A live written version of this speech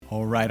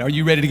All right, are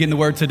you ready to get in the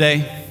Word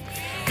today?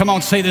 Come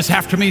on, say this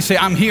after me. Say,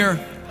 I'm here,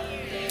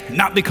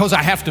 not because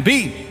I have to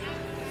be,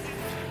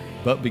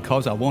 but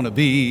because I want to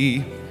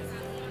be.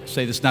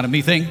 Say, this is not a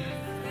me thing.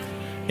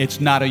 It's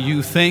not a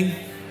you thing.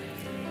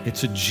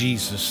 It's a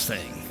Jesus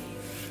thing.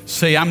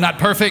 Say, I'm not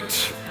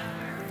perfect.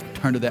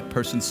 Turn to that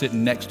person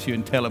sitting next to you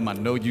and tell them, I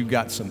know you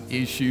got some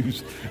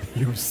issues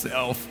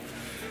yourself.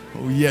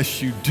 Oh,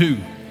 yes, you do.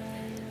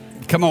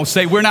 Come on,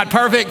 say, we're not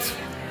perfect,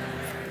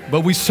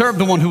 but we serve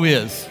the one who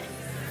is.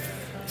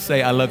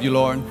 Say, I love you,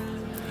 Lord.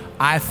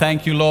 I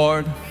thank you,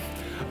 Lord.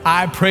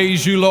 I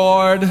praise you,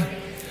 Lord.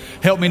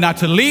 Help me not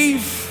to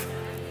leave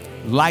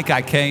like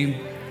I came.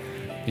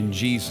 In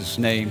Jesus'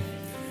 name.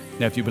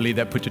 Now, if you believe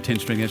that, put your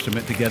 10-string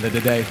instrument together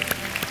today.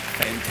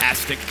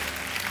 Fantastic.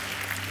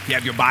 If you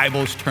have your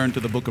Bibles, turn to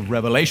the book of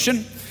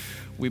Revelation.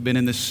 We've been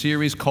in this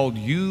series called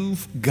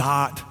You've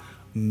Got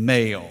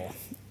Mail.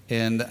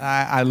 And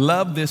I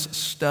love this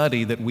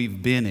study that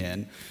we've been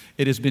in.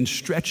 It has been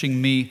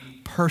stretching me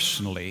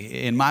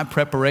personally. In my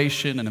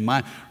preparation and in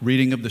my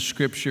reading of the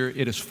scripture,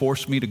 it has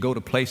forced me to go to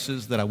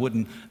places that I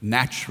wouldn't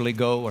naturally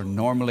go or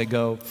normally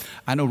go.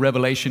 I know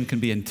Revelation can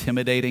be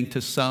intimidating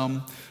to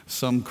some.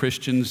 Some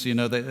Christians,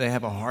 they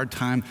have a hard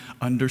time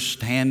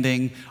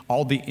understanding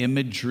all the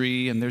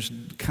imagery, and there's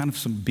kind of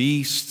some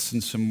beasts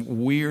and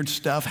some weird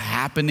stuff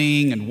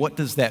happening, and what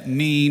does that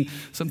mean?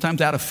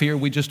 Sometimes out of fear,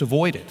 we just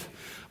avoid it.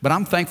 But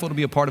I'm thankful to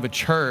be a part of a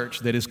church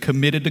that is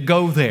committed to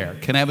go there.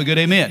 Can I have a good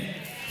amen?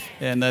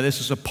 And this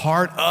is a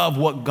part of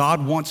what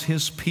God wants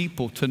His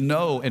people to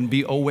know and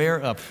be aware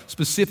of.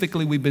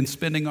 Specifically, we've been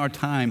spending our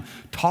time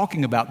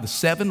talking about the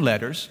 7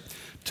 letters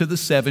to the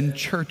 7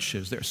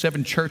 churches. There are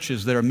 7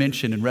 churches that are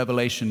mentioned in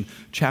Revelation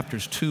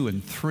chapters 2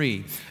 and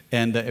 3.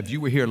 And if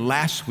you were here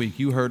last week,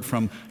 you heard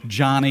from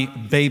Johnny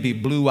Baby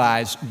Blue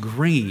Eyes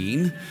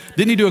Green.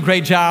 Didn't he do a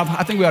great job?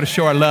 I think we ought to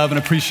show our love and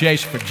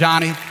appreciation for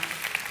Johnny.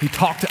 He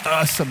talked to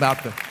us about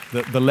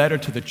the letter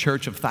to the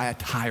church of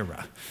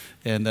Thyatira.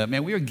 And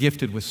man, we are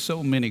gifted with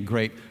so many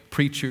great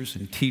preachers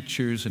and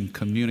teachers and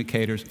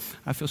communicators.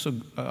 I feel so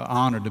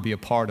honored to be a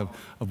part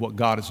of what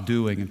God is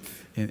doing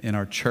in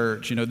our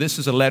church. This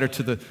is a letter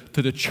to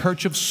the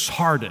church of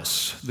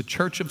Sardis, the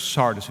church of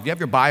Sardis. If you have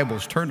your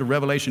Bibles, turn to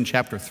Revelation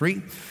chapter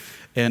 3.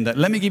 And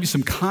let me give you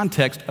some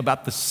context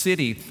about the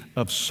city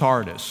of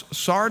Sardis.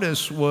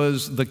 Sardis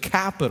was the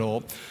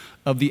capital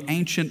of the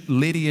ancient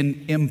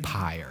Lydian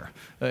Empire.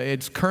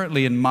 It's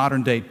currently in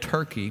modern-day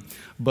Turkey,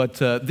 but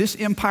this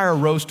empire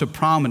rose to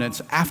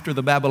prominence after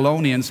the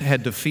Babylonians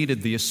had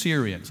defeated the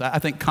Assyrians. I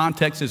think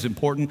context is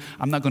important.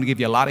 I'm not going to give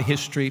you a lot of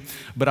history,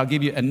 but I'll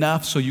give you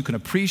enough so you can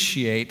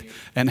appreciate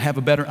and have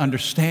a better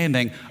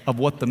understanding of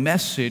what the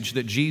message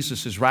that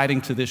Jesus is writing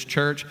to this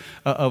church,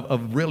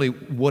 of really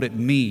what it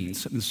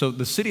means. And so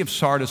the city of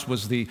Sardis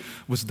was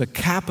the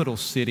capital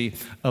city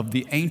of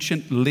the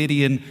ancient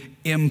Lydian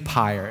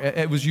Empire.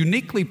 It was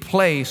uniquely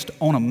placed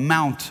on a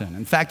mountain.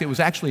 In fact, it was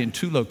actually in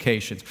 2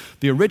 locations.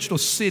 The original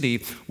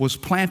city was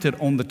planted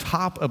on the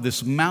top of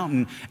this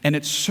mountain, and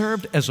it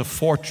served as a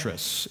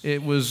fortress.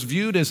 It was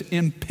viewed as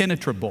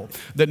impenetrable,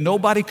 that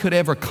nobody could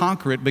ever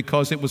conquer it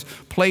because it was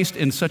placed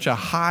in such a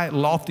high,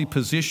 lofty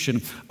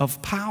position of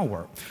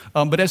power.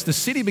 But as the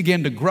city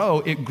began to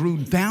grow, it grew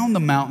down the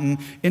mountain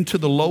into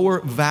the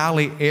lower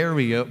valley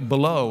area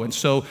below. And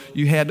so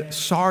you had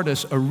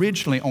Sardis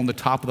originally on the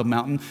top of the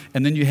mountain,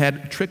 and then you had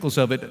trickles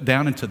of it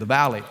down into the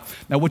valley.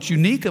 Now, what's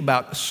unique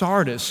about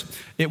Sardis,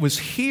 it was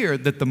here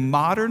that the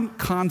modern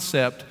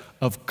concept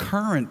of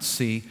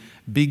currency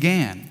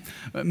began.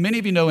 Many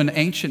of you know in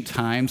ancient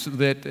times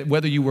that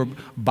whether you were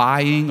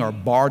buying or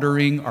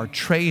bartering or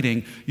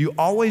trading, you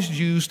always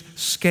used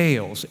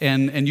scales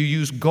and you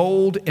used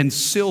gold and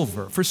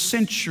silver. For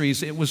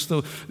centuries, it was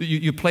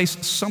you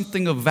placed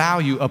something of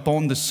value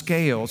upon the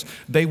scales.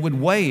 They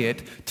would weigh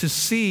it to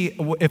see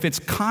if its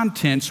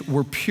contents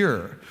were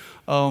pure.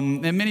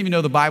 And many of you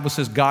know the Bible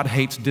says God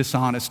hates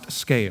dishonest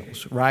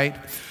scales, right?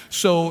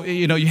 So,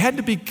 you had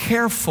to be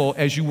careful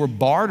as you were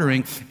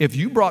bartering. If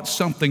you brought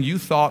something you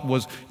thought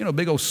was, a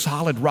big old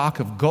solid rock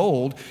of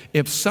gold,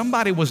 if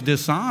somebody was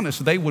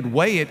dishonest, they would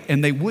weigh it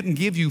and they wouldn't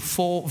give you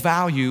full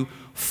value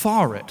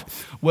for it.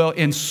 Well,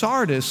 in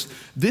Sardis,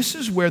 this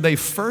is where they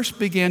first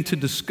began to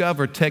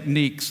discover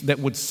techniques that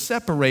would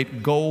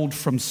separate gold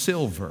from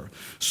silver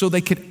so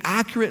they could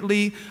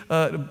accurately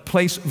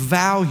place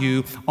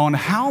value on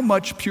how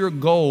much pure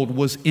gold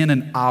was in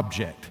an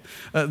object.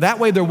 That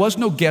way there was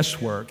no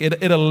guesswork.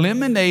 It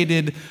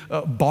eliminated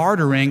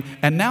bartering,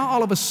 and now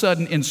all of a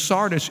sudden in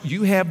Sardis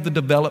you have the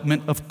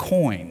development of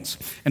coins.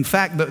 In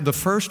fact, the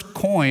first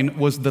coin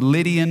was the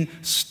Lydian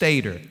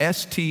stater,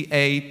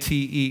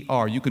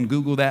 S-T-A-T-E-R. You can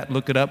Google that,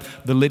 look it up,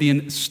 the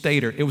Lydian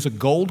stater. It was a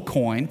gold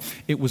coin.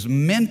 It was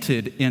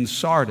minted in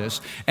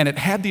Sardis, and it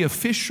had the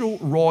official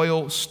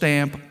royal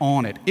stamp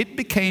on it. It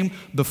became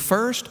the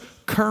first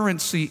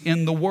currency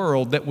in the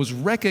world that was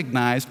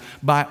recognized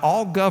by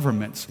all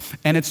governments,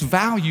 and its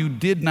value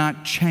did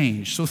not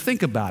change. So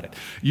think about it.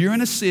 You're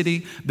in a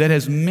city that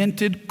has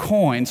minted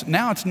coins.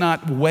 Now it's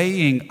not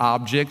weighing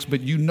objects,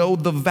 but you know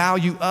the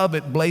value of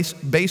it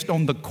based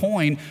on the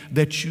coin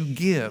that you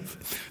give.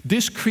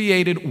 This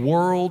created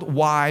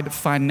worldwide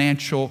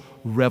financial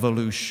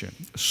revolution.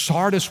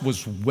 Sardis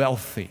was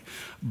wealthy.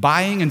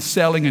 Buying and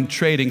selling and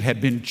trading had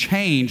been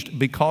changed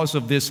because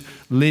of this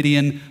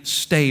Lydian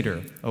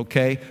stater,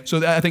 okay?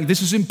 So I think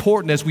this is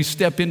important as we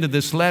step into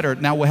this letter.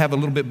 Now we'll have a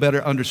little bit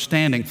better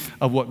understanding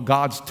of what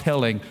God's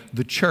telling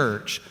the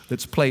church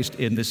that's placed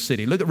in this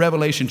city. Look at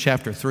Revelation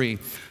chapter 3,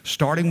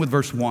 starting with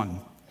verse 1.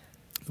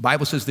 The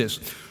Bible says this,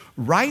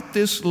 "Write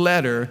this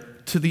letter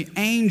to the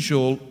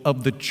angel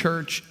of the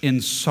church in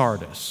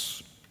Sardis.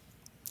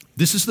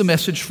 This is the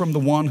message from the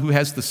one who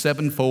has the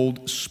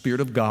sevenfold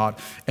Spirit of God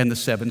and the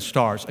seven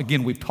stars."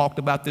 Again, we've talked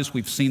about this.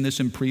 We've seen this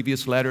in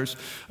previous letters.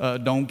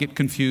 Don't get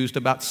confused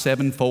about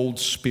sevenfold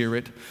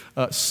Spirit.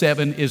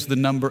 7 is the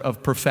number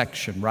of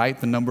perfection,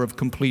 right? The number of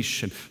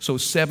completion. So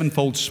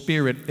sevenfold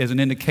Spirit is an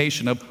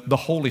indication of the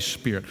Holy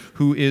Spirit,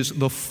 who is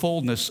the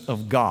fullness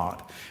of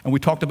God. And we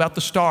talked about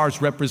the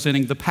stars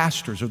representing the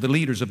pastors or the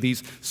leaders of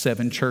these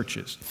 7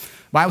 churches.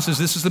 The Bible says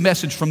this is the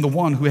message from the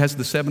one who has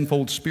the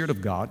sevenfold Spirit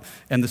of God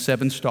and the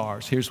 7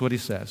 stars. Here's what he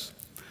says.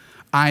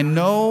 "I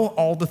know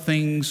all the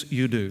things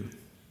you do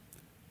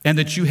and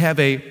that you have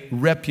a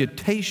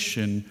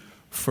reputation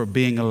for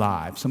being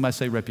alive." Somebody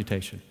say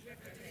reputation.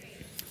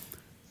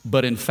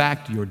 "But in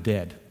fact, you're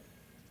dead.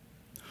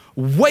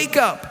 Wake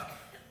up,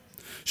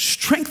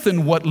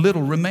 strengthen what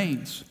little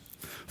remains,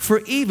 for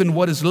even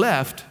what is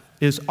left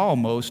is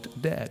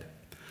almost dead.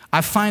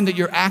 I find that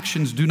your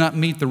actions do not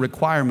meet the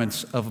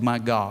requirements of my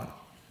God.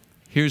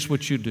 Here's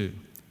what you do.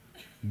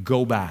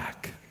 Go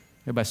back."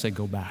 Everybody say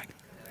go back.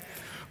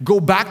 "Go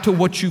back to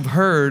what you've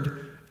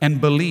heard and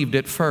believed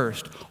at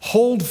first.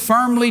 Hold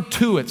firmly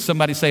to it."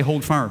 Somebody say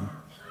hold firm.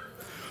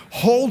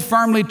 "Hold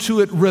firmly to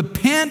it.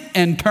 Repent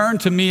and turn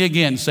to me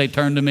again." Say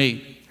turn to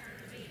me.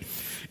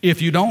 "If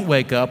you don't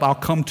wake up, I'll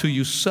come to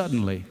you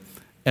suddenly,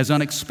 as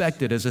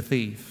unexpected as a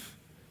thief.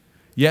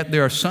 Yet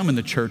there are some in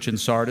the church in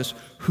Sardis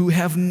who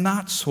have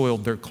not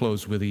soiled their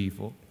clothes with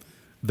evil.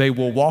 They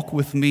will walk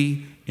with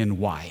me in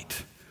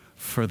white,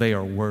 for they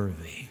are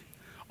worthy.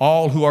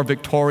 All who are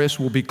victorious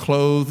will be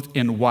clothed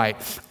in white.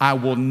 I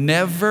will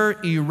never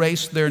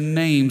erase their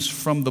names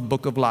from the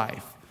book of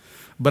life,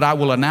 but I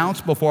will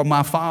announce before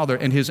my Father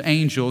and his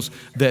angels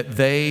that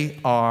they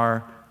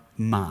are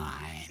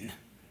mine."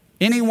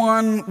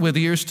 Anyone with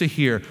ears to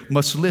hear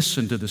must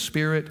listen to the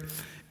Spirit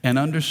and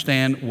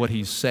understand what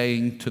he's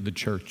saying to the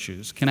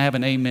churches. Can I have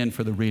an amen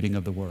for the reading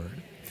of the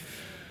word?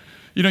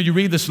 You know, you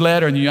read this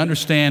letter and you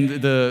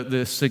understand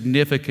the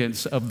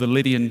significance of the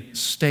Lydian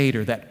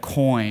stater, that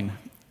coin,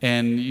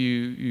 and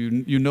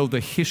you know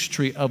the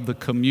history of the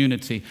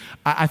community.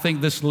 I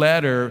think this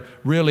letter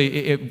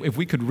really, if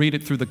we could read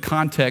it through the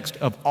context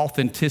of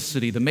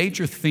authenticity, the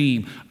major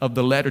theme of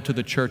the letter to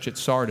the church at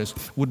Sardis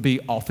would be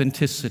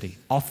authenticity,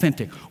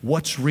 authentic.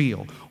 What's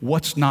real?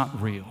 What's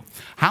not real?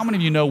 How many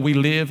of you know we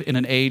live in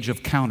an age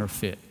of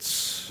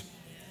counterfeits?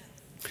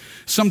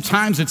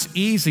 Sometimes it's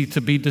easy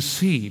to be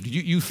deceived.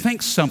 You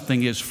think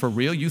something is for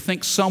real. You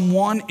think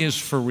someone is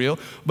for real,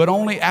 but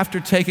only after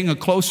taking a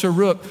closer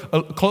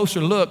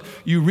look,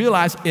 you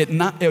realize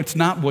it's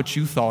not what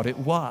you thought it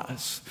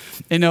was.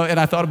 You know, and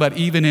I thought about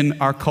even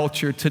in our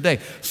culture today.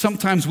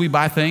 Sometimes we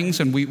buy things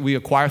and we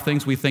acquire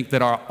things we think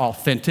that are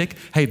authentic.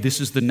 Hey,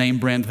 this is the name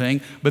brand thing.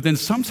 But then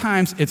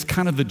sometimes it's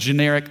kind of the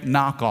generic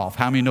knockoff.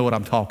 How many know what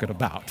I'm talking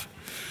about?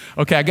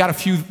 Okay, I got a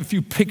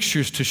few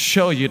pictures to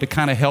show you to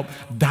kind of help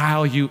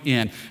dial you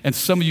in. And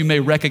some of you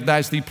may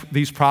recognize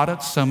these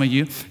products. Some of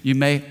you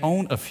may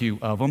own a few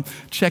of them.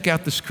 Check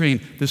out the screen,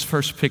 this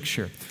first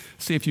picture.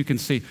 See if you can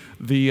see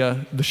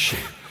the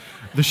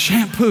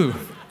shampoo.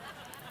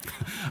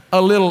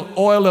 A little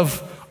oil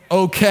of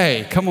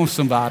okay. Come on,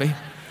 somebody.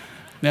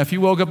 Now, if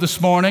you woke up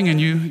this morning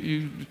and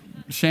you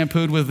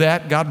shampooed with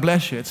that, God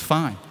bless you. It's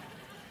fine.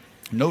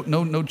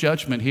 No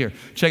judgment here.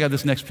 Check out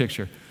this next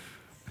picture.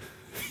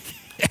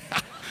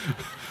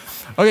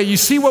 Okay, you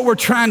see what we're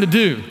trying to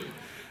do.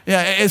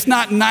 Yeah, it's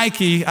not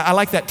Nike. I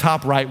like that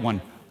top right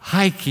one.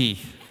 Hikey.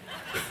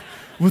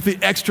 With the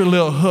extra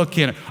little hook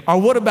in it. Or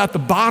what about the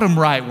bottom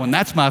right one?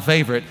 That's my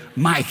favorite.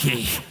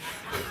 Mikey.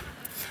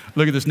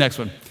 Look at this next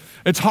one.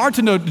 It's hard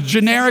to know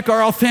generic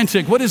or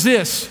authentic. What is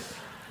this?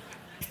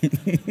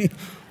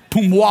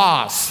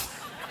 Pumois.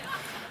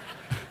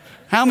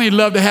 How many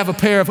love to have a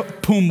pair of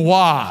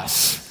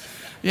Pumois?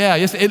 Yeah,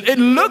 yes, it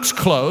looks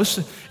close.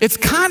 It's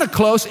kind of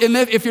close. And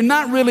if you're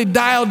not really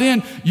dialed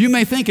in, you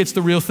may think it's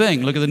the real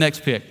thing. Look at the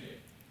next pic.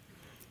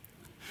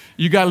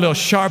 You got a little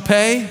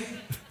Sharpay,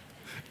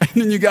 and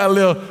then you got a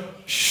little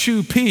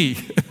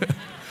Shoopy.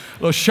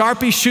 A little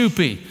Sharpie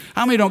Shoopy.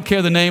 How many don't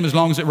care the name as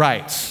long as it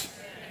writes?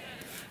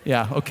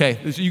 Yeah, okay.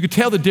 You can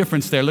tell the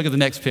difference there. Look at the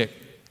next pic.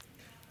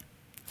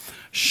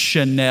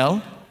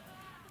 Chanel,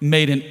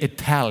 made in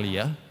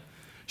Italia.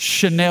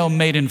 Chanel,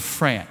 made in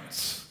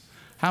France.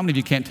 How many of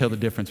you can't tell the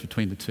difference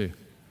between the two?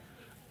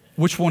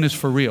 Which one is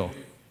for real?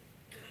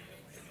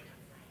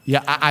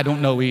 Yeah, I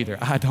don't know either.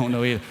 I don't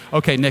know either.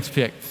 Okay, next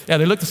pick. Yeah,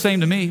 they look the same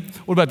to me.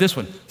 What about this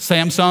one?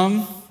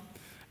 Samsung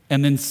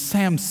and then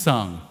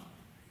Samsung.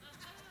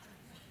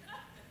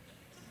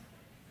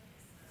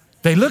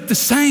 They look the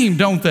same,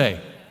 don't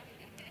they?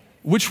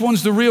 Which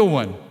one's the real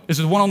one? Is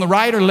it the one on the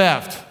right or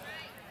left?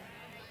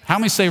 How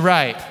many say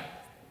right?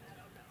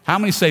 How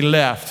many say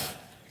left?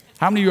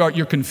 How many of you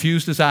you're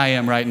confused as I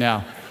am right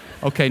now?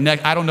 Okay,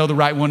 next, I don't know the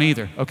right one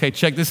either. Okay,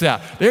 check this out.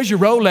 There's your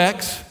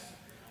Rolex.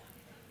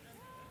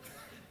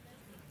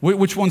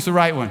 Which one's the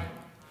right one?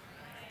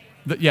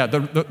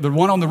 The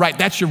one on the right,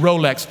 that's your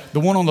Rolex. The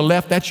one on the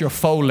left, that's your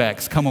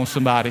Folex. Come on,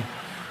 somebody.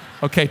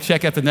 Okay,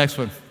 check out the next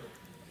one.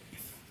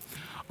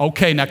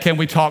 Okay, now can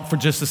we talk for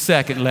just a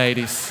second,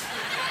 ladies?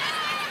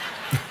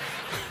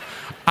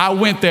 I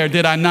went there,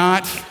 did I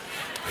not?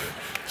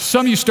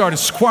 Some of you started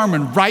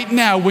squirming right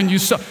now when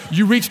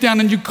you reached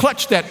down and you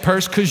clutched that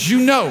purse because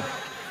you know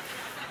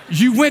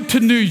you went to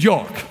New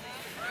York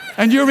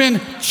and you're in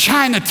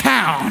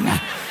Chinatown.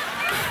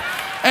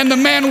 And the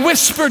man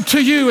whispered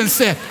to you and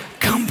said,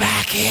 come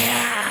back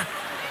here.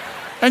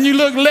 And you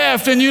look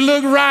left and you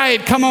look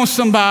right. Come on,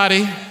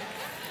 somebody.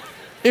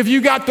 If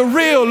you got the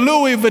real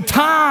Louis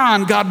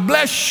Vuitton, God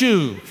bless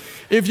you.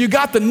 If you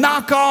got the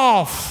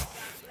knockoff,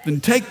 then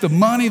take the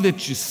money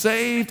that you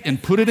saved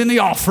and put it in the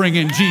offering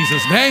in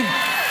Jesus' name.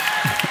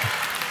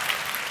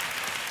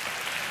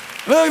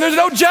 Look, there's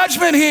no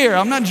judgment here.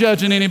 I'm not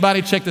judging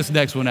anybody. Check this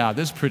next one out.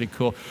 This is pretty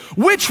cool.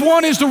 Which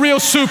one is the real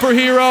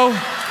superhero?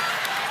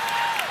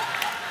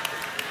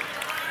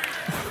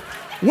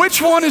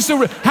 Which one is the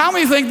real? How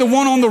many think the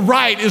one on the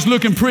right is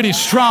looking pretty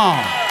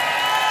strong?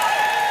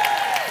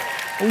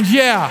 Oh,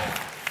 yeah.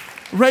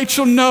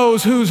 Rachel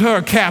knows who's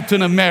her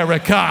Captain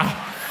America.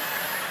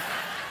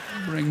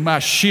 Bring my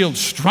shield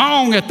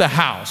strong at the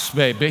house,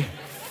 baby.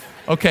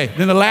 Okay,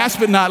 then the last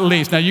but not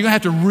least. Now, you're going to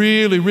have to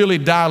really, really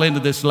dial into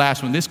this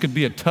last one. This could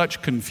be a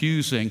touch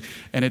confusing,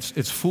 and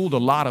it's fooled a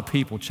lot of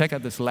people. Check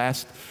out this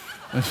last.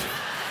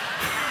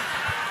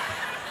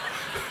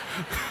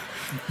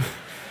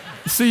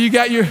 See, you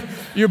got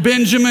your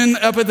Benjamin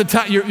up at the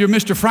top, your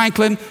Mr.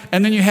 Franklin,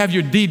 and then you have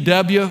your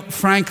D.W.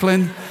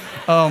 Franklin.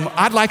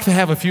 I'd like to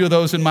have a few of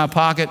those in my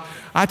pocket.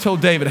 I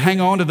told David, hang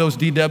on to those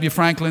D.W.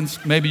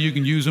 Franklins. Maybe you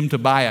can use them to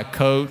buy a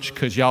coach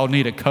because y'all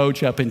need a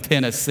coach up in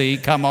Tennessee.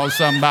 Come on,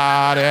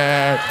 somebody.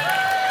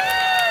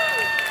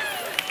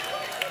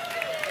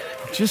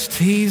 Just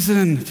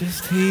teasing.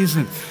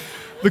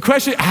 The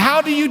question,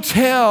 how do you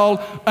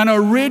tell an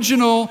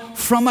original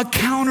from a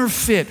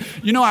counterfeit?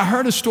 You know, I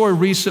heard a story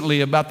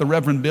recently about the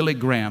Reverend Billy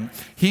Graham.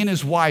 He and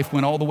his wife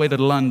went all the way to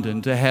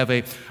London to have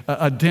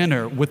a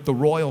dinner with the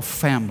royal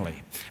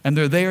family. And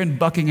they're there in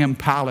Buckingham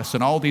Palace,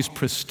 and all these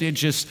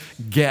prestigious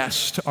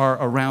guests are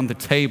around the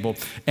table.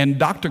 And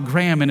Dr.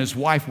 Graham and his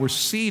wife were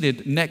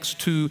seated next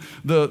to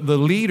the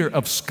leader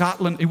of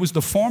Scotland. It was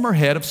the former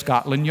head of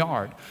Scotland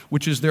Yard,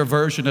 which is their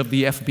version of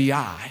the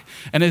FBI.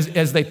 And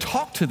as they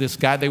talked to this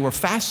guy, they were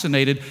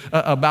fascinated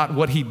about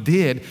what he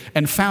did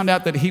and found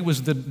out that he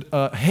was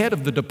the head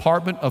of the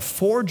Department of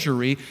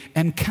Forgery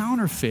and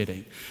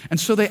Counterfeiting. And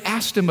so they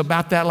asked him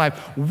about that life.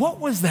 What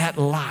was that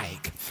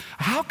like?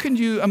 How can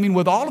you,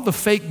 with all of the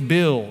fake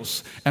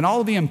bills and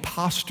all of the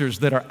imposters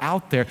that are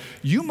out there,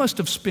 you must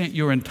have spent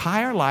your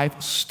entire life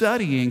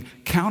studying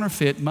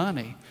counterfeit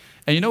money.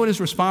 And you know what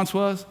his response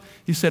was?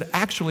 He said,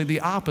 actually, the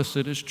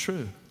opposite is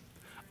true.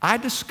 I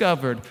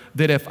discovered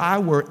that if I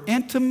were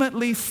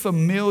intimately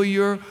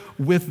familiar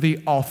with the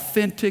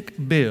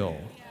authentic bill,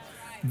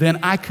 then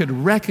I could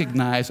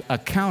recognize a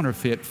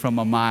counterfeit from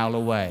a mile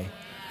away.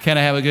 Can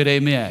I have a good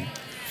amen?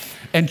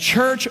 And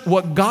church,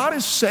 what God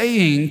is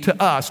saying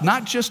to us,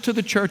 not just to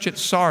the church at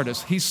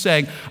Sardis, He's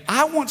saying,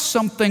 I want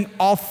something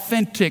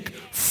authentic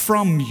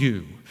from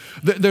you.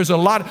 There's a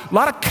lot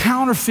of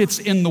counterfeits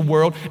in the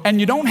world, and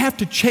you don't have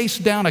to chase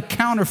down a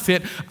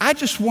counterfeit. I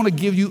just want to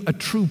give you a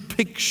true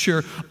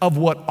picture of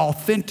what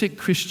authentic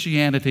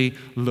Christianity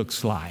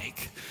looks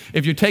like.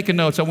 If you're taking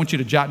notes, I want you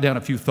to jot down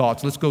a few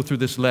thoughts. Let's go through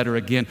this letter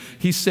again.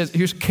 He says,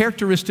 here's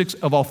characteristics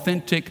of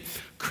authentic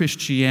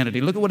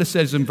Christianity. Look at what it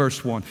says in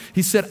verse 1.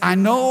 He said, I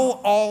know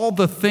all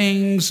the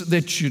things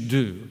that you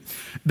do,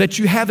 that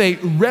you have a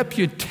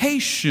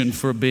reputation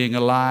for being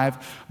alive,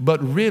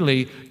 but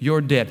really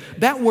you're dead.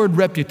 That word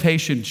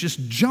reputation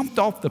just jumped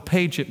off the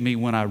page at me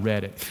when I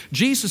read it.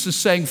 Jesus is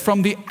saying,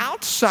 from the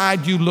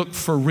outside you look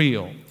for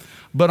real,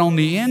 but on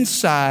the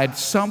inside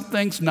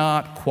something's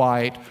not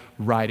quite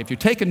right. If you're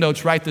taking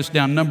notes, write this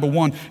down. Number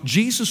one,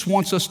 Jesus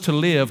wants us to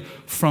live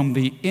from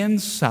the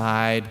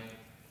inside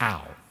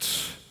out.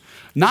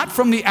 Not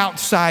from the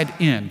outside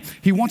in.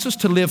 He wants us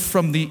to live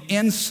from the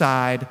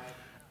inside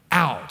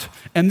out.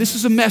 And this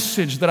is a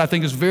message that I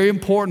think is very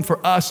important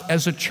for us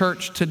as a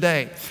church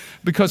today.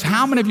 Because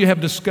how many of you have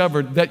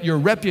discovered that your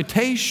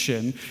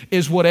reputation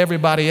is what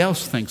everybody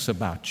else thinks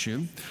about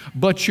you,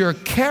 but your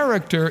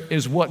character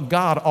is what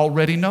God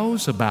already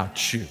knows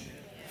about you?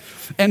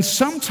 And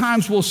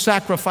sometimes we'll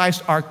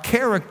sacrifice our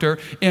character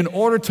in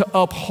order to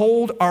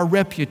uphold our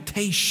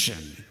reputation.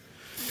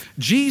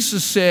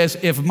 Jesus says,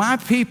 if my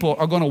people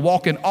are going to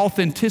walk in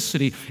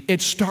authenticity,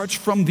 it starts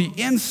from the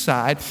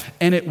inside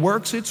and it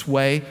works its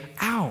way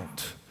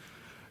out.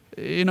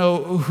 You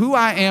know, who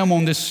I am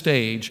on this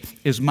stage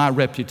is my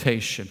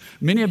reputation.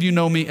 Many of you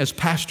know me as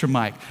Pastor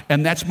Mike,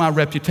 and that's my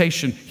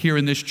reputation here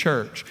in this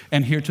church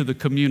and here to the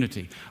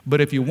community. But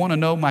if you want to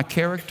know my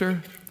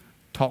character,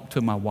 talk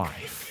to my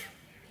wife.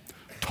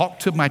 Talk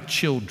to my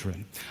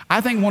children. I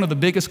think one of the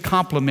biggest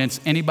compliments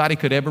anybody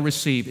could ever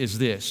receive is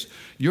this: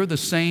 you're the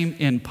same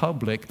in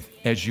public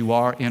as you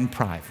are in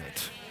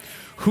private.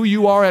 Who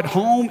you are at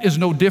home is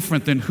no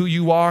different than who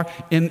you are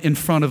in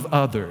front of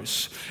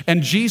others.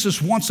 And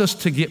Jesus wants us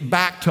to get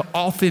back to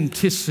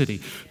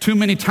authenticity. Too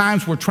many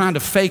times we're trying to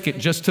fake it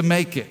just to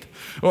make it.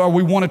 Or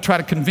we want to try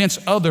to convince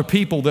other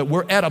people that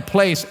we're at a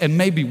place and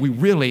maybe we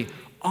really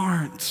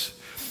aren't.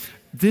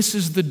 This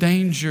is the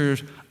danger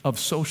of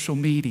social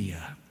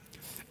media.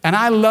 And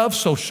I love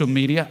social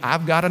media.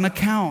 I've got an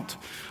account.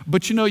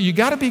 But you know, you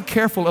got to be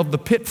careful of the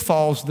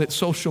pitfalls that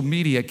social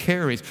media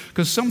carries,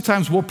 because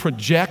sometimes we'll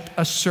project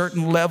a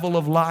certain level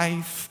of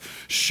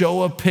life,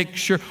 show a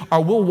picture,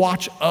 or we'll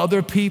watch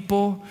other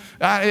people.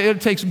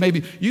 It takes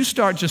maybe, you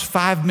start just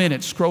 5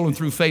 minutes scrolling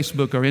through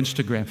Facebook or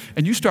Instagram,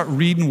 and you start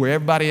reading where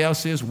everybody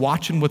else is,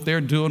 watching what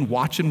they're doing,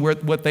 watching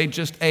what they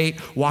just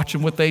ate,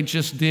 watching what they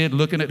just did,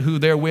 looking at who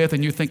they're with,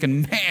 and you're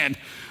thinking, man,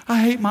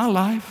 I hate my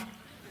life.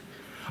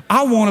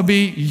 I want to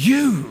be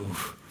you.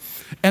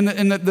 And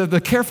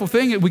the careful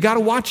thing is we got to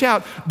watch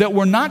out that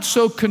we're not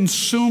so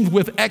consumed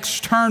with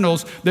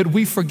externals that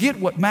we forget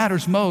what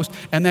matters most,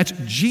 and that's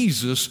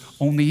Jesus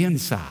on the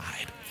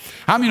inside.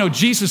 How many know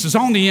Jesus is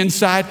on the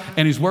inside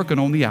and he's working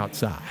on the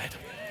outside?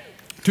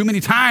 Too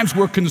many times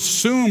we're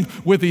consumed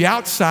with the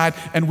outside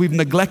and we've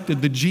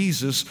neglected the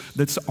Jesus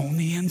that's on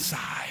the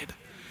inside.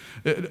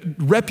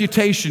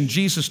 Reputation,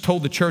 Jesus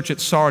told the church at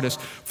Sardis,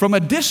 from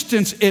a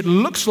distance it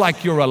looks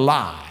like you're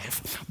alive,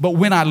 but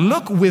when I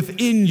look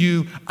within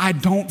you, I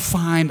don't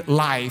find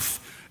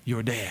life,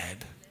 you're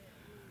dead.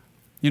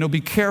 You know, be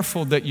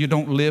careful that you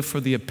don't live for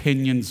the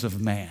opinions of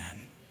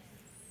man.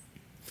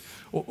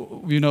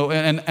 You know,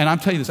 and I'm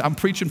telling you this, I'm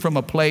preaching from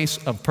a place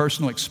of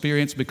personal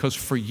experience, because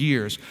for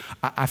years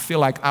I feel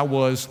like I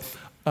was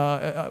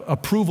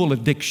approval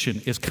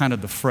addiction is kind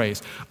of the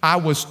phrase. I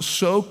was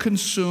so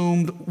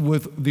consumed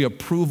with the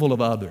approval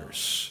of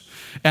others,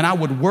 and I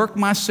would work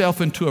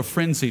myself into a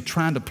frenzy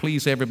trying to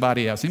please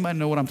everybody else. Anybody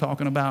know what I'm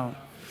talking about?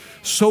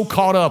 So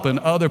caught up in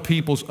other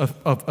people's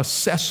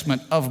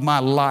assessment of my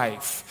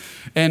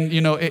life. And you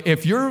know,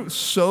 if you're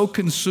so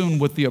consumed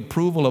with the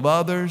approval of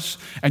others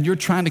and you're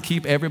trying to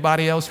keep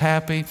everybody else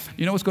happy,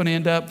 you know what's going to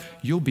end up?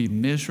 You'll be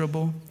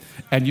miserable,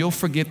 and you'll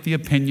forget the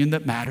opinion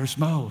that matters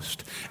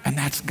most, and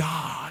that's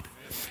God.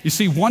 You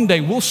see, one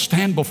day we'll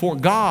stand before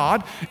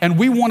God and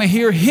we want to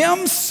hear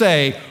Him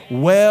say,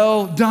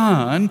 well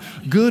done,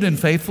 good and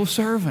faithful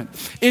servant.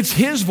 It's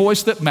His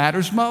voice that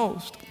matters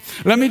most.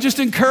 Let me just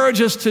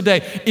encourage us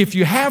today. If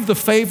you have the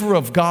favor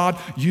of God,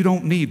 you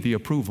don't need the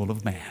approval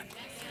of man.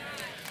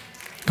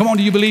 Come on,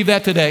 do you believe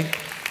that today?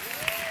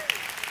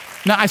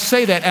 Now, I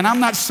say that, and I'm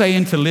not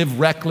saying to live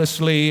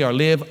recklessly or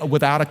live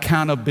without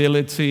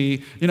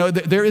accountability. You know,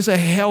 there is a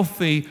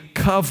healthy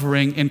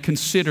covering in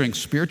considering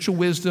spiritual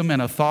wisdom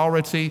and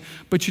authority.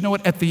 But you know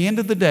what? At the end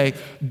of the day,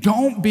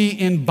 don't be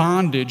in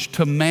bondage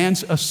to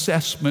man's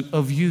assessment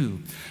of you.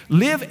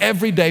 Live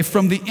every day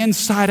from the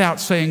inside out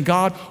saying,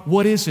 God,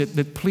 what is it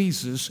that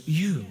pleases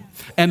you?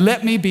 And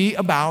let me be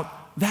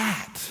about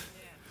that.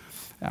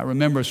 I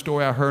remember a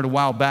story I heard a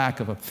while back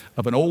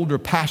of an older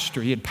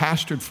pastor. He had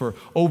pastored for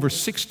over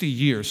 60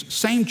 years.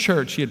 Same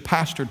church, he had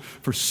pastored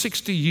for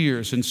 60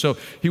 years. And so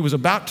he was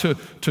about to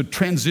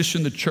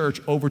transition the church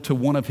over to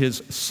one of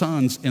his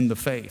sons in the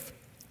faith.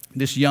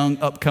 This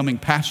young upcoming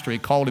pastor, he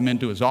called him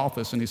into his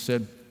office and he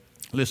said,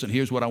 listen,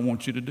 here's what I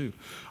want you to do.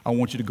 I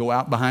want you to go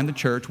out behind the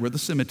church where the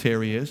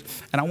cemetery is,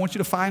 and I want you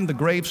to find the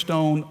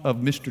gravestone of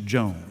Mr.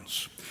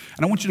 Jones.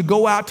 And I want you to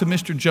go out to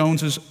Mr.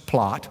 Jones's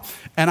plot,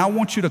 and I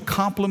want you to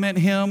compliment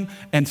him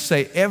and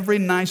say every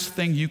nice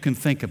thing you can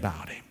think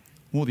about him.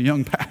 Well, the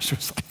young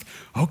pastor's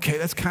like, okay,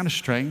 that's kind of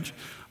strange,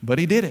 but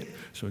he did it.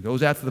 So he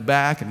goes out to the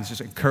back, and he's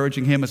just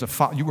encouraging him as a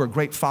father. You were a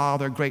great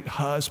father, great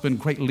husband,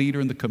 great leader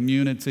in the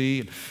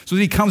community. And so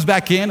he comes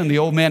back in, and the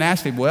old man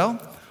asked him, well,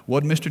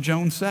 what did Mr.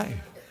 Jones say?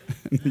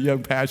 And the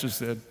young pastor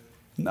said,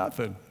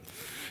 nothing.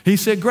 He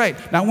said, great.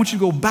 Now I want you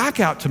to go back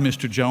out to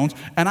Mr. Jones,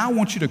 and I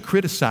want you to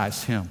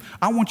criticize him.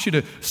 I want you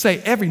to say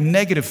every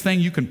negative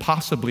thing you can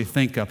possibly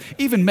think of,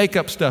 even make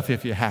up stuff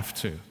if you have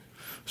to.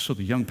 So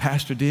the young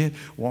pastor did,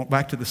 walked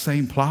back to the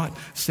same plot,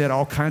 said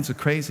all kinds of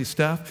crazy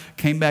stuff,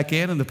 came back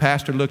in, and the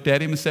pastor looked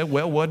at him and said,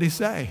 well, what did he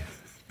say?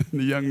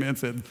 And the young man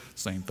said,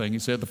 same thing he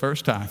said the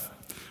first time,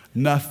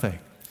 nothing.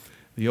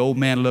 The old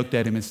man looked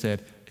at him and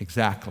said,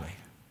 exactly.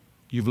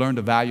 You've learned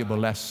a valuable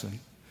lesson.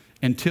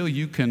 Until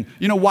you can,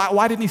 you know,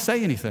 why didn't he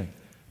say anything?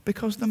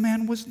 Because the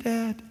man was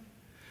dead.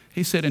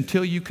 He said,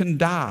 until you can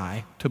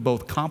die to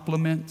both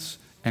compliments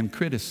and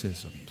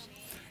criticisms.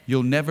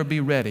 you'll never be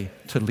ready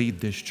to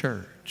lead this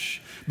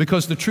church.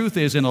 Because the truth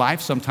is, in life,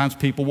 sometimes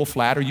people will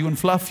flatter you and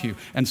fluff you,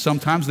 and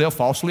sometimes they'll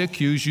falsely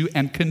accuse you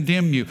and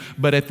condemn you.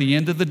 But at the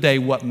end of the day,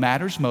 what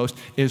matters most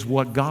is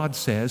what God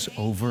says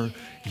over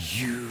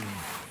you.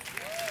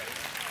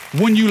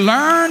 When you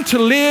learn to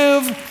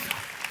live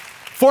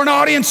for an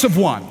audience of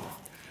one,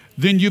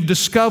 then you've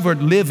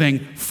discovered living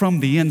from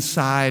the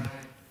inside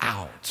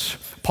out.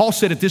 Paul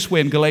said it this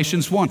way in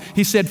Galatians 1.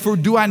 He said, "For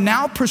do I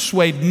now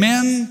persuade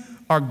men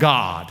or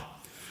God?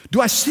 Do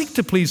I seek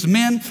to please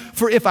men?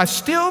 For if I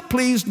still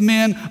pleased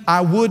men,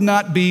 I would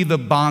not be the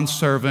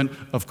bondservant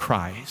of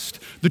Christ."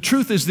 The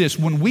truth is this: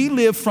 when we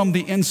live from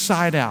the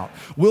inside out,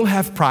 we'll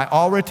have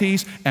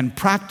priorities and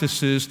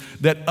practices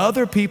that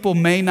other people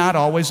may not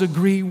always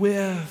agree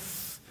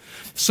with.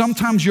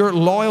 Sometimes your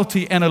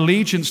loyalty and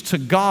allegiance to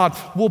God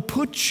will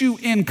put you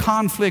in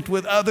conflict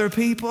with other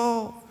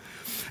people.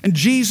 And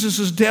Jesus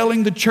is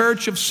telling the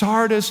church of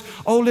Sardis,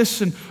 oh,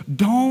 listen,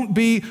 don't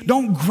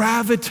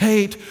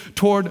gravitate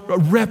toward a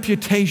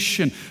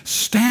reputation.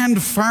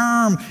 Stand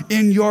firm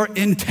in your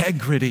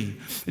integrity.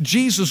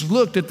 Jesus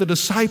looked at the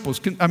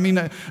disciples.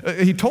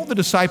 He told the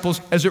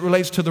disciples as it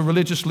relates to the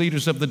religious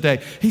leaders of the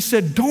day. He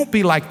said, don't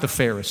be like the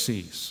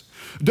Pharisees.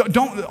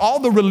 All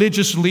the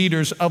religious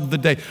leaders of the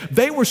day,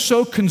 they were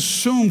so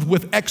consumed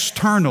with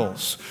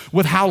externals,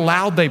 with how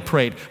loud they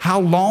prayed, how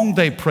long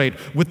they prayed,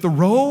 with the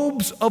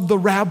robes of the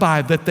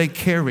rabbi that they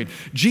carried.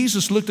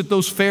 Jesus looked at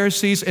those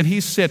Pharisees and he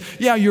said,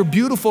 yeah, you're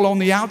beautiful on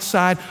the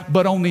outside,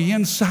 but on the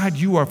inside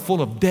you are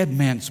full of dead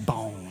man's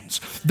bones.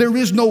 There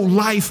is no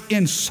life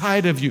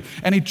inside of you.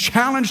 And he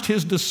challenged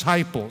his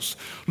disciples,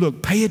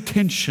 look, pay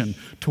attention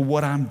to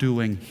what I'm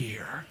doing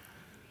here.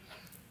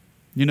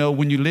 You know,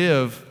 when you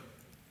live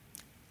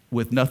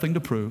with nothing to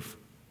prove,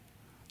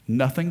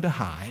 nothing to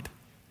hide,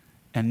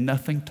 and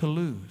nothing to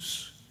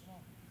lose,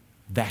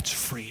 that's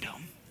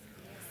freedom.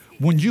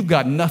 When you've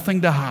got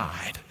nothing to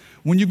hide,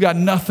 when you've got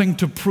nothing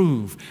to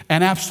prove,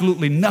 and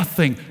absolutely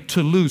nothing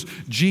to lose,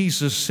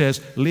 Jesus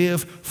says,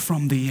 live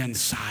from the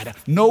inside.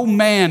 No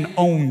man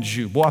owns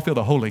you. Boy, I feel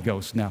the Holy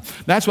Ghost now.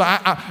 That's why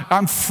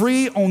I'm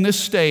free on this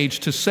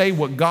stage to say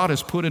what God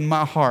has put in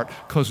my heart,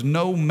 because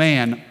no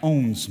man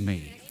owns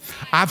me.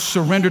 I've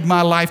surrendered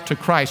my life to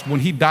Christ. When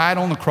he died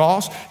on the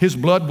cross, his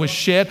blood was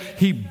shed.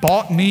 He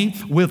bought me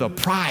with a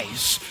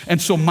price. And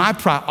so my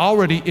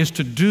priority is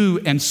to do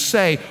and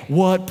say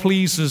what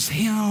pleases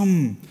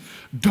him.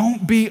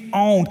 Don't be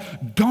owned.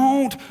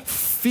 Don't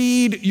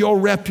feed your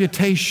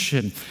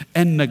reputation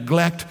and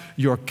neglect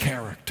your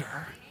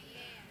character.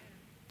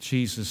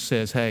 Jesus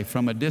says, hey,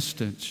 from a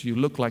distance, you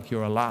look like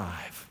you're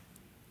alive,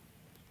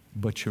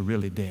 but you're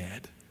really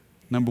dead.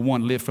 Number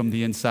one, live from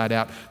the inside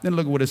out. Then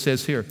look at what it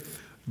says here.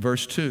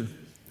 Verse 2,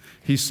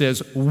 he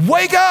says,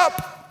 wake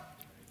up.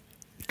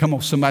 Come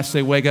on, somebody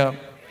say, wake up.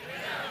 Wake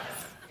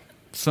up.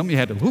 Some of you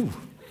had to, ooh.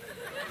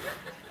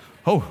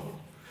 Oh,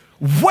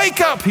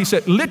 wake up, he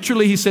said.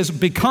 Literally, he says,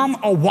 become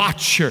a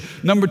watcher.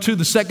 Number 2,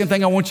 the second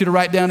thing I want you to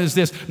write down is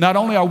this. Not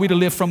only are we to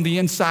live from the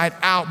inside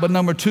out, but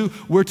number 2,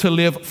 we're to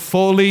live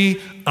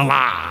fully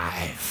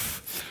alive.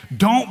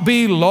 Don't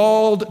be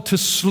lulled to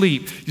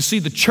sleep. You see,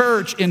 the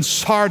church in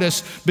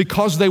Sardis,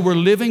 because they were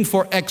living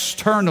for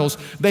externals,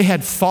 they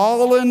had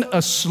fallen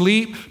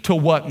asleep to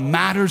what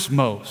matters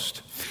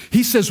most.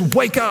 He says,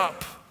 wake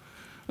up.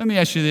 Let me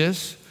ask you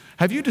this.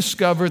 Have you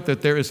discovered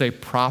that there is a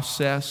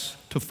process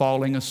to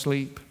falling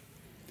asleep?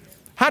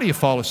 How do you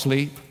fall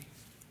asleep?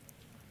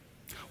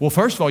 Well,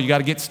 first of all, you got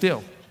to get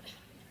still,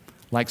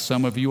 like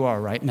some of you are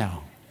right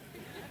now.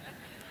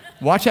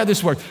 Watch how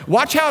this works.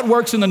 Watch how it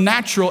works in the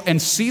natural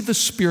and see the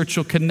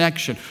spiritual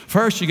connection.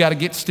 First, you got to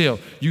get still.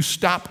 You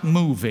stop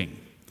moving.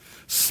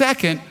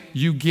 Second,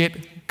 you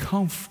get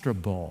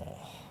comfortable.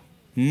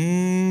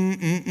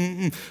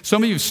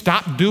 Some of you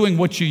stopped doing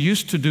what you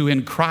used to do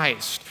in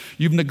Christ.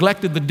 You've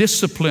neglected the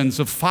disciplines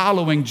of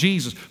following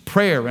Jesus,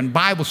 prayer and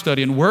Bible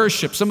study and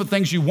worship. Some of the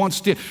things you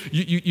once did,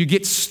 you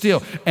get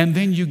still, and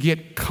then you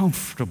get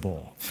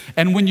comfortable.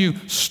 And when you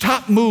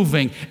stop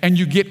moving and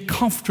you get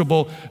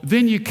comfortable,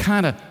 then you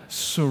kind of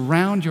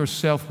surround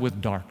yourself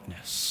with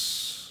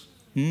darkness.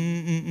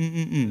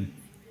 And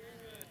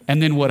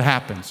then what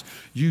happens?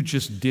 You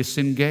just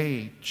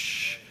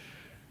disengage.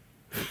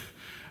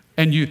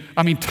 And you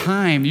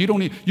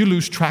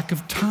lose track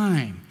of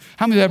time.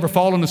 How many have ever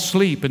fallen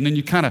asleep and then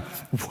you kind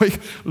of wake?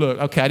 Look,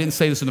 okay, I didn't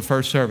say this in the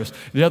first service.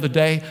 The other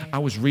day, I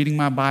was reading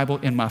my Bible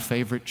in my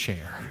favorite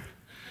chair.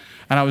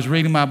 And I was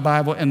reading my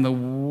Bible and the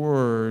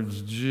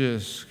words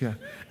just got,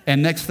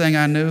 and next thing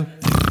I knew,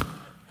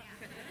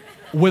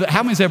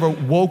 how many's ever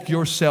woke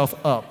yourself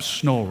up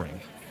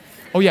snoring?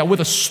 Oh yeah, with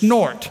a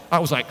snort. I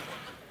was like,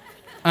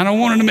 and I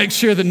wanted to make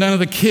sure that none of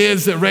the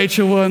kids, that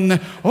Rachel wasn't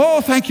there. Oh,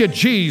 thank you,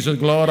 Jesus.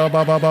 Glory,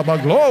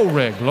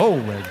 glory, glory,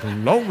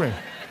 glory.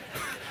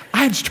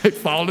 I had straight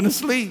fallen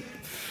asleep.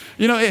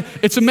 You know,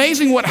 it's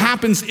amazing what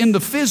happens in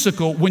the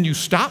physical when you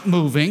stop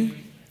moving,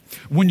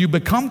 when you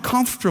become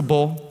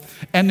comfortable,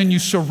 and then you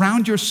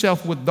surround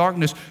yourself with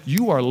darkness.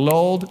 You are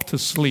lulled to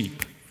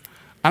sleep.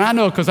 And I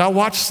know because I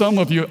watch some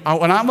of you,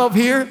 when I'm up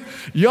here,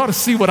 you ought to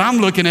see what I'm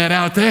looking at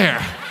out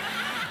there.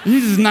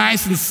 You're just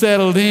nice and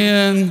settled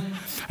in.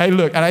 Hey,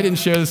 look, and I didn't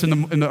share this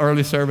in the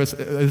early service.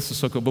 This is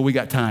so cool, but we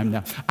got time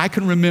now. I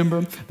can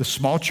remember the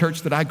small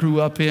church that I grew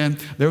up in.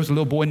 There was a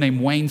little boy named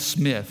Wayne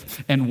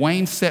Smith, and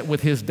Wayne sat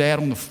with his dad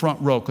on the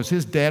front row because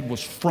his dad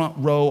was front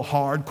row,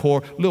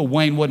 hardcore. Little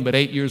Wayne wasn't but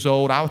 8 years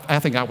old. I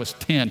think I was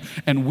 10,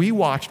 and we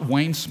watched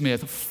Wayne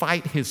Smith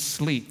fight his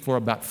sleep for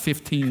about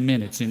 15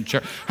 minutes in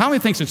church. How many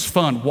thinks it's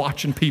fun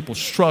watching people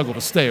struggle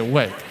to stay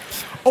awake?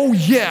 Oh,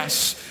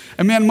 yes.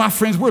 And man, my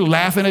friends, we're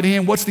laughing at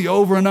him. What's the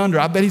over and under?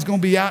 I bet he's going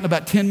to be out in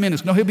about 10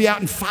 minutes. No, he'll be out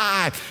in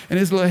 5. And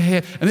his little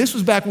head. And this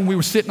was back when we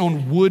were sitting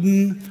on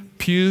wooden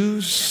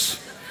pews.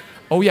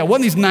 Oh, yeah,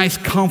 wasn't these nice,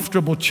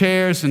 comfortable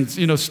chairs and,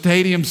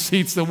 stadium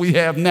seats that we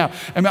have now.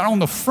 I mean, on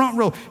the front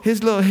row,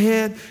 his little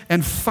head.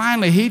 And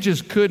finally, he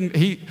just couldn't,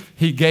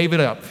 he gave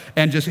it up.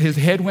 And just his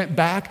head went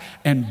back,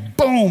 and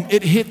boom,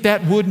 it hit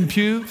that wooden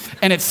pew.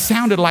 And it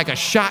sounded like a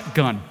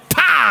shotgun.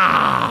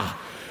 Pa!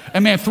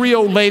 And man, 3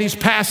 old ladies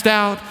passed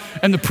out,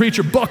 and the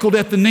preacher buckled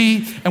at the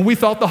knee, and we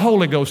thought the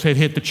Holy Ghost had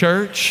hit the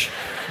church.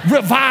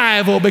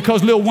 Revival,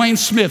 because little Wayne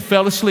Smith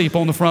fell asleep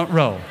on the front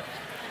row.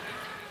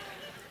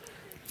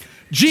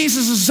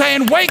 Jesus is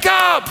saying, wake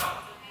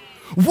up!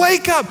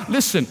 Wake up!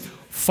 Listen,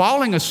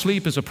 falling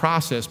asleep is a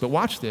process, but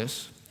watch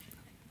this.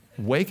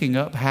 Waking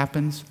up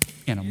happens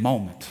in a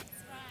moment.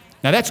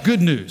 Now that's good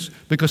news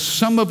because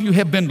some of you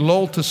have been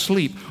lulled to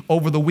sleep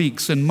over the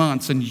weeks and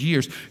months and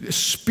years.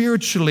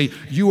 Spiritually,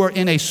 you are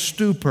in a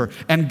stupor,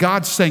 and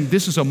God's saying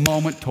this is a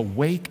moment to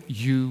wake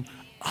you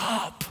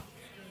up.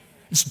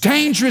 It's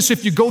dangerous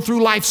if you go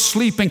through life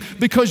sleeping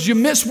because you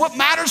miss what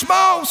matters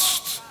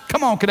most.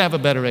 Come on, can I have a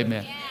better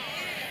amen?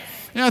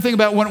 I think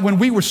about when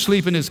we were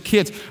sleeping as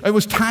kids, it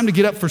was time to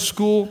get up for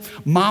school.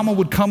 Mama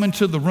would come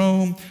into the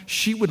room.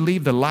 She would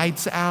leave the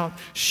lights out.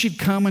 She'd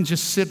come and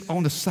just sit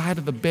on the side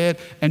of the bed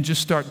and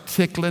just start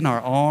tickling our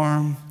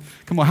arm.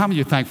 Come on, how many of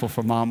you are thankful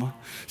for Mama?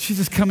 She'd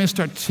just come in and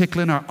start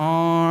tickling our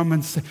arm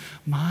and say,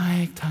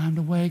 Mike, time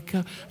to wake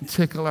up, and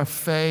tickle our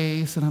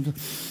face. And I'm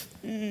just,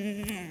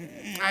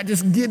 I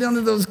just get under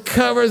those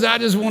covers. I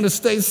just want to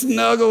stay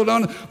snuggled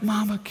on.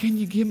 Mama, can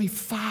you give me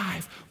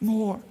 5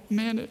 more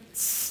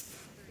minutes?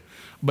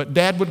 But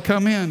Dad would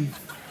come in.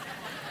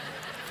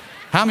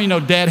 How many know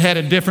Dad had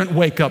a different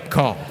wake-up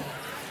call?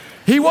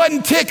 He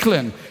wasn't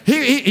tickling.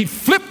 He'd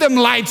flip them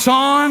lights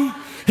on.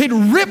 He'd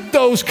rip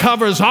those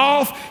covers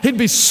off. He'd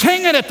be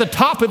singing at the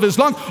top of his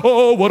lungs,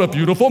 oh, what a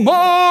beautiful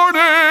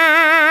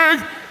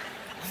morning.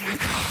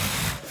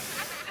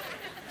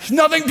 There's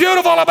nothing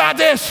beautiful about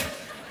this.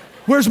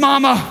 Where's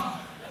Mama?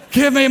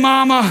 Give me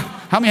Mama.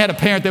 How many had a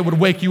parent that would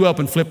wake you up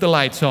and flip the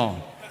lights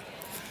on?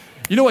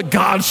 You know what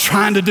God's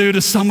trying to do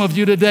to some of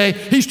you today?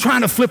 He's trying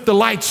to flip the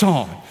lights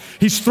on.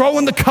 He's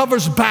throwing the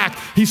covers back.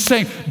 He's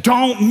saying,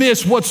 don't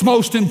miss what's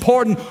most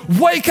important.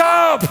 Wake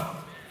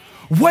up!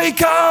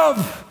 Wake up!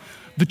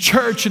 The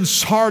church in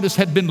Sardis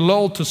had been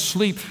lulled to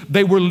sleep.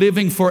 They were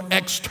living for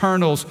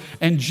externals,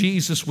 and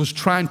Jesus was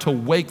trying to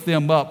wake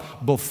them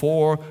up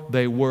before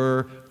they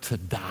were to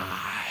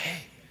die.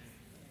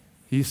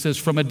 He says,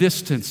 from a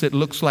distance, it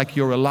looks like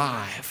you're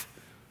alive,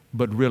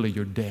 but really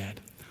you're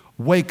dead.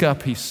 Wake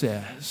up, he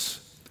says.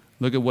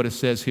 Look at what it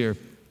says here,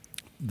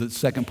 the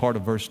second part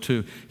of verse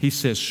 2. He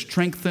says,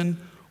 strengthen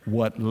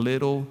what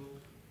little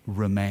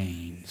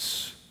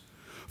remains.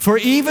 For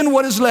even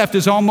what is left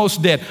is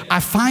almost dead.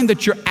 I find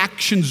that your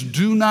actions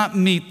do not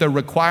meet the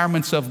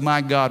requirements of my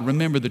God.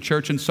 Remember, the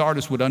church in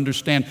Sardis would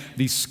understand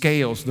these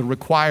scales, the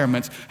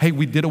requirements. Hey,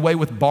 we did away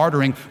with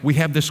bartering. We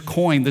have this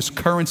coin, this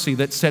currency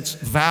that sets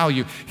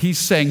value. He's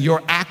saying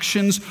your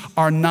actions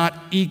are not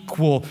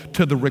equal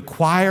to the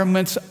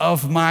requirements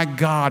of my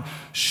God.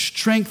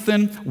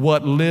 Strengthen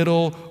what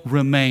little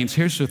remains.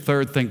 Here's the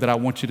third thing that I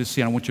want you to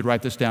see, and I want you to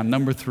write this down.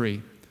 Number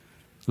 3,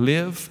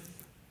 live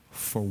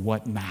for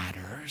what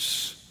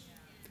matters.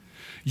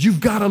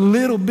 You've got a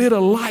little bit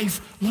of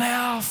life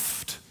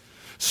left.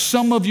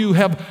 Some of you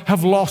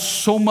have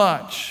lost so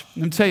much.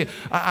 Let me tell you,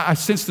 I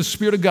sense the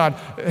Spirit of God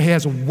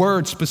has a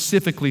word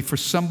specifically for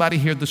somebody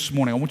here this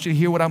morning. I want you to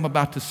hear what I'm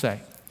about to say.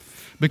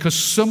 Because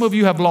some of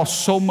you have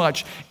lost so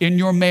much in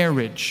your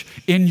marriage,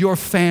 in your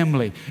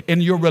family,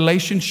 in your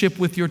relationship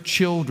with your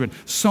children.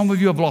 Some of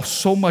you have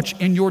lost so much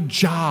in your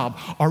job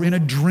or in a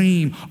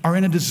dream or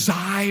in a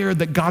desire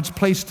that God's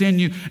placed in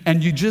you,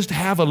 and you just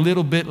have a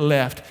little bit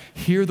left.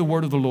 Hear the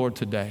word of the Lord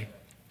today.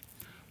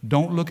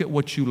 Don't look at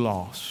what you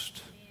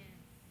lost.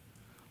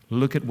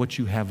 Look at what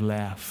you have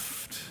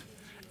left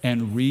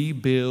and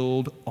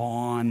rebuild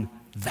on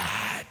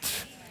that.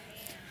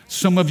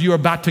 Some of you are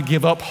about to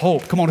give up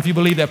hope. Come on, if you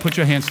believe that, put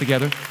your hands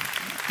together.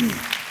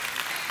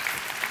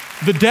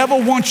 The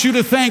devil wants you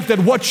to think that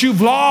what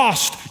you've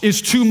lost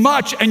is too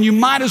much and you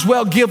might as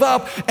well give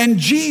up. And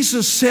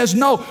Jesus says,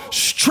 no,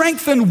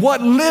 strengthen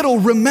what little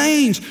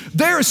remains.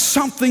 There is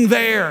something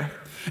there.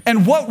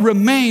 And what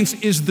remains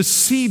is the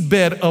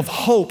seedbed of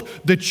hope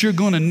that you're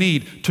going to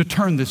need to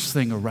turn this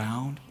thing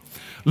around.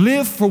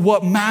 Live for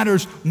what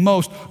matters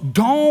most.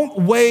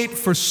 Don't wait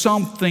for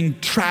something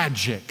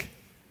tragic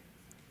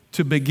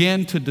to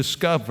begin to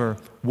discover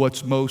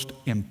what's most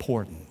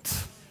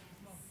important.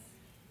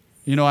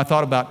 You know, I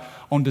thought about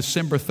on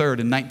December 3rd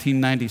in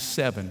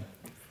 1997,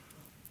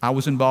 I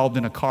was involved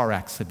in a car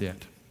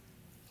accident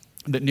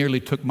that nearly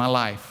took my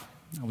life.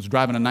 I was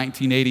driving a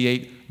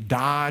 1988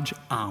 Dodge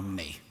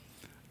Omni,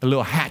 a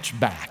little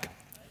hatchback,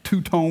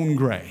 two-tone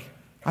gray.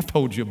 I've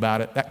told you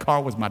about it. That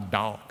car was my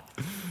dog.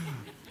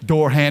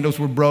 Door handles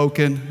were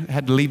broken. I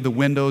had to leave the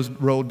windows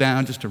rolled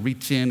down just to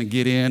reach in and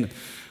get in.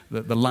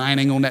 The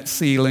lining on that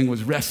ceiling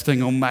was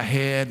resting on my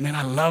head. Man,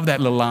 I love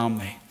that little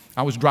Omni.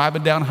 I was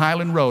driving down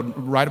Highland Road,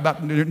 right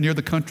about near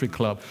the country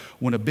club,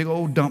 when a big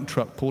old dump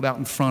truck pulled out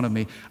in front of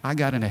me. I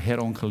got in a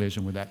head-on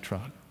collision with that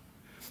truck.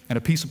 And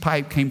a piece of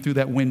pipe came through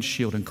that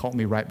windshield and caught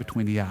me right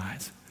between the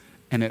eyes.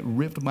 And it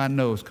ripped my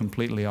nose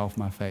completely off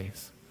my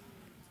face.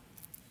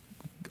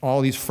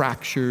 All these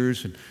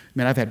fractures, and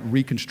man, I've had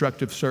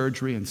reconstructive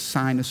surgery and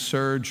sinus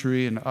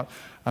surgery. And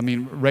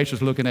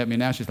Rachel's looking at me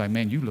now. She's like,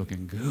 man, you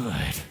looking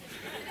good.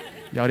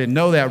 Y'all didn't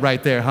know that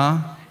right there, huh?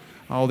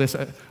 All this,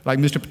 like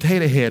Mr.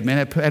 Potato Head, man,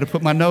 I had to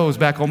put my nose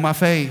back on my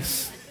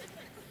face.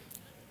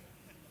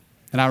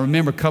 And I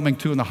remember coming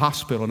to in the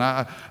hospital,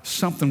 and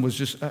something was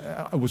just,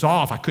 it was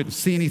off. I couldn't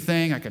see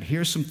anything. I could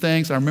hear some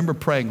things. I remember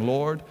praying,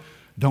 Lord,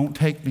 don't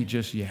take me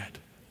just yet.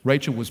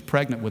 Rachel was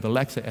pregnant with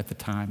Alexa at the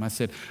time. I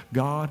said,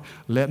 God,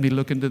 let me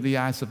look into the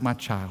eyes of my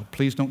child.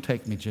 Please don't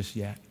take me just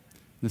yet.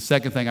 And the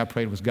second thing I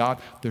prayed was, God,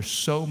 there's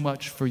so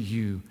much for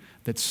you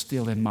that's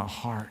still in my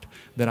heart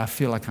that I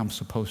feel like I'm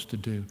supposed to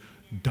do.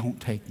 Don't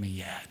take me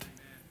yet.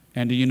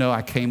 And do you know,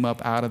 I came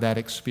up out of that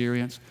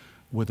experience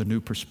with a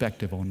new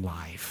perspective on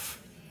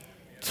life.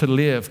 To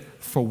live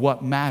for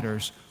what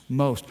matters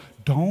most.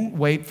 Don't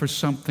wait for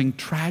something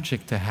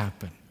tragic to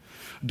happen.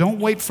 Don't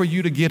wait for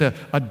you to get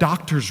a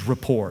doctor's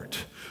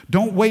report.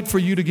 Don't wait for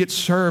you to get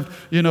served,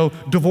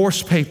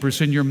 divorce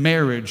papers in your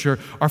marriage or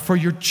for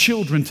your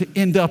children to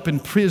end up in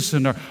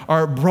prison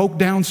or broke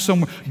down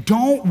somewhere.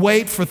 Don't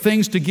wait for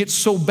things to get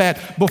so bad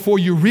before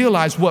you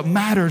realize what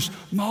matters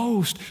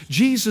most.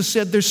 Jesus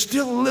said there's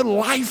still a little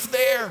life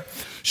there.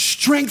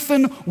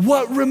 Strengthen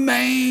what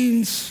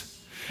remains.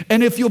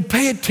 And if you'll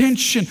pay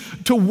attention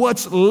to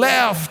what's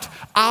left,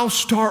 I'll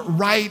start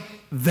right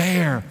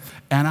there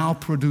and I'll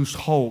produce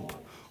hope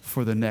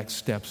for the next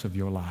steps of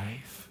your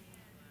life.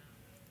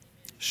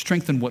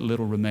 Strengthen what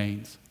little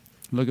remains.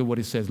 Look at what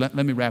he says. Let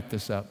me wrap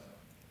this up.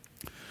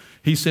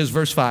 He says,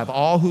 verse 5,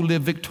 all who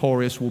live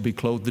victorious will be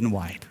clothed in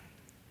white.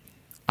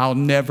 I'll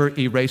never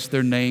erase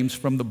their names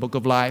from the book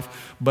of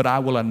life, but I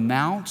will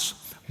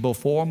announce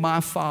before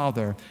my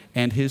Father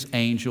and his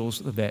angels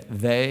that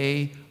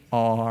they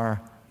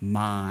are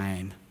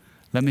mine.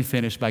 Let me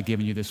finish by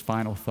giving you this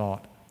final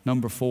thought.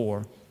 Number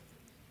 4,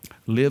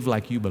 live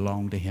like you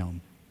belong to him.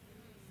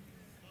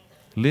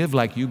 Live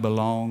like you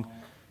belong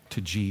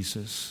to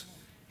Jesus.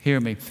 Hear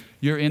me.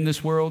 You're in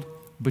this world,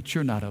 but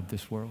you're not of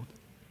this world.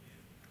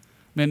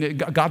 Man,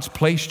 God's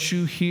placed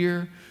you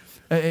here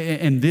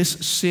in this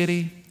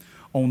city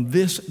on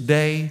this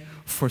day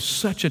for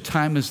such a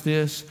time as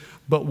this,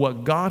 but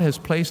what God has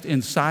placed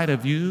inside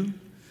of you,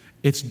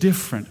 it's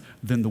different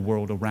than the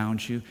world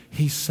around you.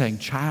 He's saying,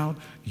 child,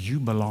 you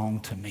belong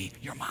to me.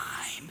 You're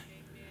mine.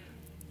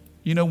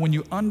 You know, when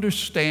you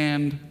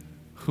understand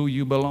who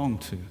you belong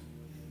to,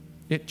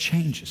 it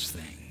changes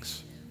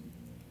things.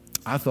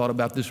 I thought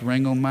about this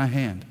ring on my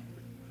hand.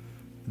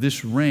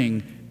 This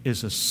ring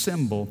is a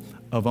symbol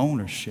of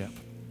ownership.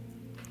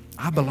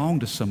 I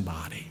belong to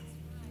somebody.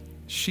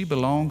 She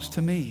belongs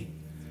to me.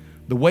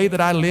 The way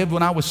that I lived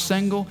when I was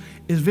single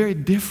is very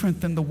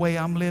different than the way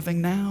I'm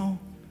living now.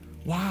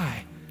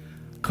 Why?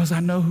 Because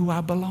I know who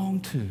I belong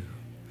to.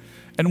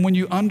 And when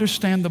you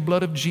understand the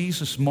blood of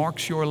Jesus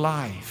marks your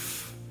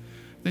life,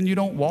 then you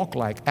don't walk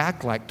like,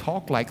 act like,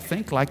 talk like,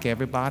 think like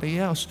everybody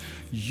else.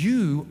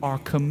 You are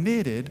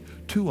committed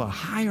to a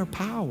higher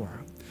power.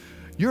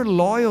 Your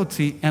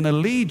loyalty and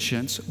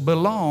allegiance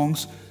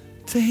belongs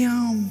to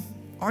him.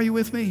 Are you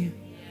with me?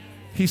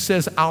 He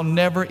says, I'll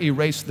never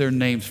erase their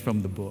names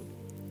from the book.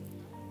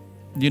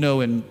 You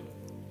know, in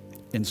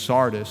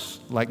Sardis,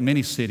 like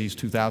many cities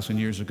 2,000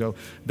 years ago,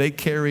 they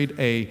carried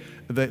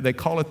they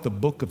call it the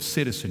Book of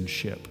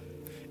Citizenship.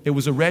 It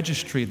was a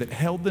registry that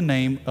held the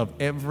name of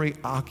every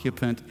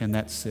occupant in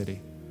that city.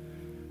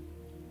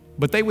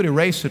 But they would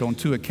erase it on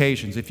 2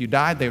 occasions. If you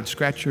died, they would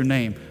scratch your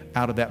name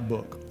out of that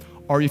book.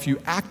 Or if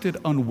you acted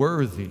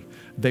unworthy,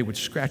 they would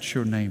scratch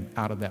your name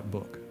out of that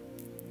book.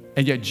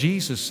 And yet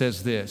Jesus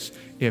says this,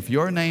 if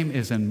your name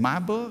is in my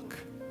book,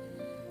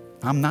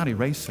 I'm not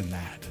erasing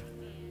that.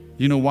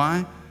 You know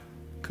why?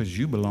 Because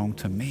you belong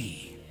to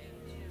me.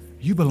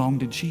 You belong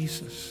to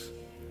Jesus.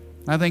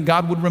 I think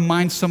God would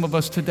remind some of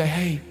us today,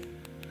 hey,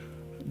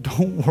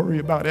 don't worry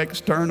about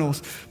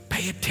externals.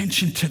 Pay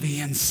attention to the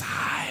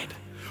inside.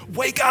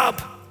 Wake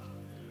up.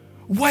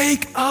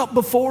 Wake up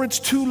before it's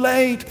too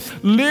late.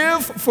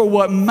 Live for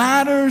what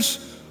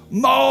matters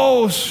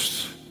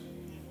most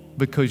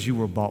because you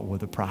were bought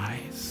with a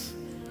price.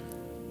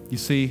 You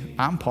see,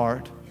 I'm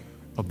part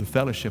of the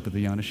fellowship of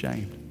the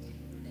unashamed.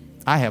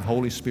 I have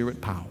Holy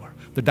Spirit power.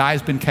 The die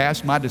has been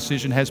cast. My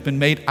decision has been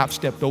made. I've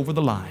stepped over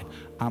the line.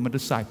 I'm a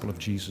disciple of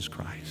Jesus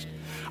Christ.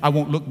 I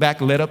won't look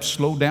back, let up,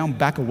 slow down,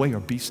 back away, or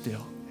be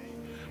still.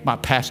 My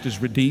past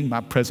is redeemed,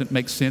 my present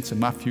makes sense, and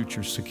my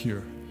future's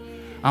secure.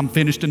 I'm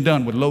finished and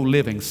done with low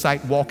living,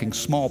 sight walking,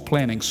 small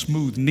planning,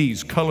 smooth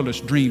knees,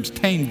 colorless dreams,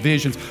 tame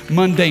visions,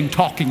 mundane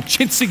talking,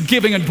 chintzy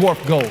giving, and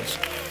dwarf goals.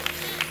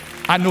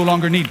 I no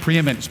longer need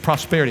preeminence,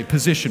 prosperity,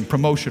 position,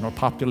 promotion, or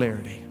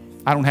popularity.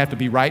 I don't have to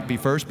be right, be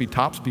first, be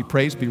tops, be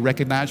praised, be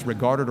recognized,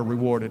 regarded, or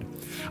rewarded.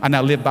 I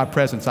now live by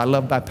presence, I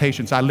love by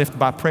patience, I lift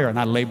by prayer, and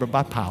I labor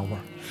by power.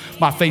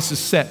 My face is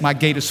set, my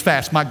gait is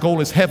fast, my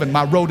goal is heaven,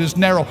 my road is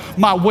narrow,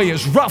 my way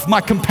is rough, my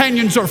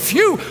companions are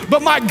few,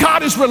 but my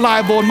God is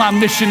reliable and my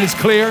mission is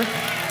clear.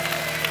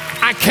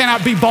 I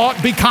cannot be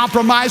bought, be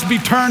compromised, be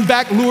turned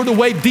back, lured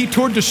away,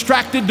 detoured,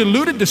 distracted,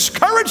 deluded,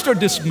 discouraged, or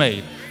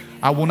dismayed.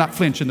 I will not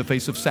flinch in the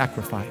face of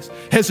sacrifice,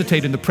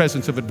 hesitate in the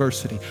presence of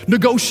adversity,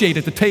 negotiate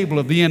at the table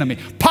of the enemy,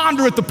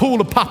 ponder at the pool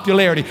of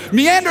popularity,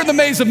 meander in the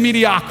maze of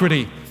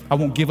mediocrity. I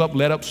won't give up,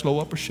 let up, slow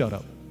up, or shut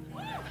up.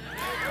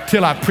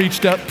 Till I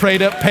preached up,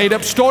 prayed up, paid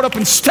up, stored up,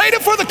 and stayed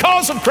up for the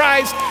cause of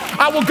Christ.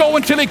 I will go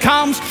until he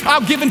comes.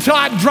 I'll give until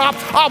I drop.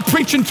 I'll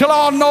preach until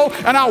I'll know,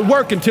 and I'll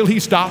work until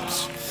he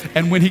stops.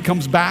 And when he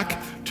comes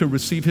back to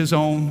receive his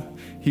own,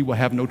 he will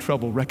have no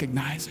trouble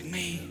recognizing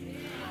me.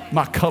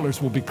 My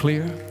colors will be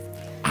clear.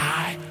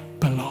 I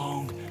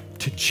belong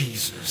to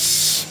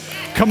Jesus.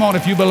 Come on,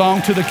 if you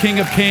belong to the King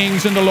of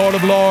Kings and the Lord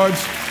of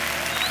Lords,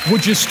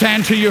 would you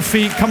stand to your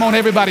feet? Come on,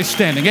 everybody's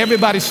standing.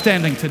 Everybody's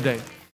standing today.